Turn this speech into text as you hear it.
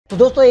तो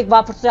दोस्तों एक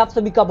बार फिर से आप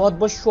सभी का बहुत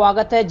बहुत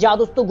स्वागत है। जहां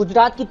दोस्तों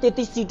गुजरात की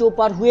 33 सीटों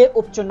पर हुए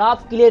उपचुनाव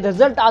के लिए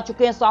रिजल्ट आ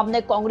चुके हैं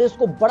सामने। कांग्रेस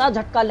को बड़ा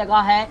झटका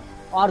लगा है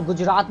और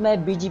गुजरात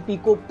में बीजेपी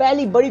को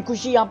पहली बड़ी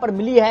खुशी यहां पर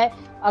मिली है।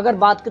 अगर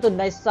बात करें तो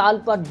नए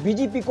साल पर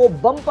बीजेपी को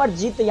बम्पर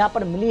जीत यहां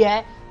पर मिली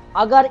है।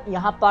 अगर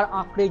यहां पर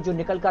आंकड़े जो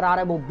निकल कर आ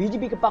रहे हैं वो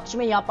बीजेपी के पक्ष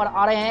में यहां पर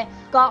आ रहे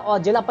हैं और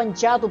जिला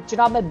पंचायत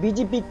उपचुनाव में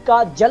बीजेपी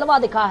का जलवा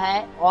दिखा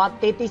है और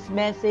 33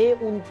 में से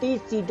 29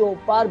 सीटों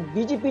पर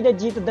बीजेपी ने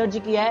जीत दर्ज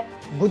की है।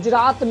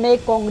 गुजरात में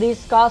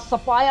कांग्रेस का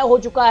सफाया हो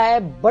चुका है।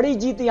 बड़ी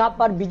जीत यहां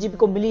पर बीजेपी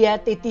को मिली है।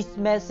 33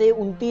 में से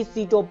 29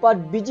 सीटों पर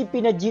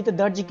बीजेपी ने जीत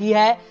दर्ज की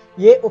है।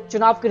 ये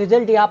उपचुनाव के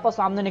रिजल्ट यहां पर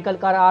सामने निकल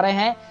कर आ रहे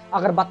हैं।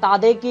 अगर बता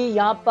दें कि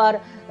यहां पर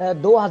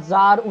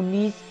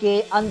 2019 के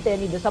अंत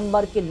यानी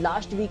दिसंबर के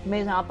लास्ट वीक में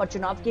यहां पर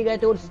चुनाव किए गए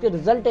थे और इसके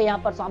रिजल्ट यहां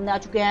पर सामने आ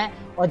चुके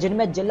हैं और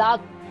जिनमें जिला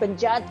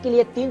पंचायत के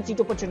लिए 3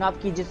 सीटों पर चुनाव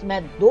की,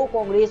 जिसमें 2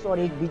 कांग्रेस और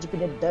 1 बीजेपी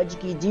ने दर्ज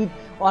की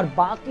जीत और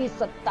बाकी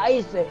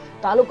 27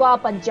 तालुका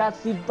पंचायत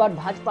सीट पर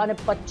भाजपा ने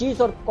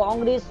 25 और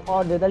कांग्रेस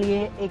और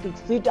निर्दलीय एक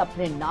सीट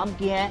अपने नाम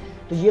की है।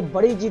 तो ये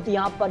बड़ी जीत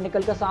यहां पर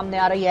निकलकर सामने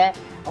आ रही है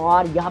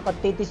और यहां पर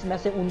 33 में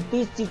से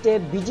 29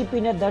 सीटें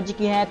बीजेपी ने दर्ज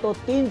की हैं, तो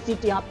 3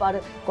 सीट यहां पर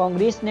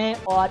कांग्रेस ने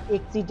और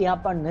 1 सीट यहां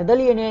पर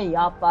निर्दलीय ने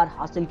यहां पर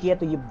हासिल की है।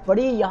 तो ये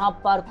बड़ी यहां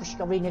पर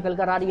खुशखबरी निकल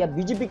कर आ रही है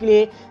बीजेपी के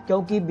लिए,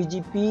 क्योंकि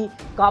बीजेपी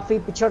काफी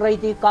पिछड़ रही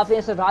थी। काफी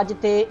ऐसे राज्य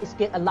थे।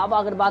 इसके अलावा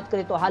अगर बात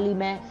करें तो हाल ही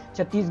में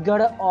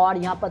छत्तीसगढ़ और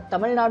यहां पर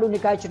तमिलनाडु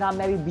निकाय चुनाव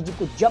में भी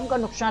बीजेपी को जमकर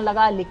नुकसान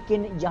लगा है,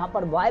 लेकिन यहां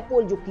पर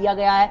बायपोल जो किया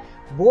गया है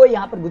वो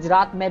यहां पर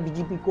गुजरात में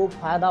बीजेपी को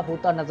फायदा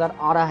होता नजर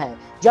आ रहा है।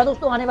 जहां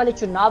दोस्तों आने वाले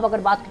चुनाव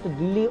अगर बात करें तो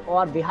दिल्ली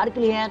और बिहार के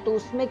लिए हैं, तो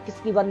उसमें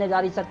किसकी बनने जा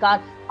रही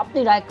सरकार,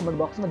 अपनी राय कमेंट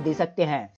बॉक्स में दे सकते हैं।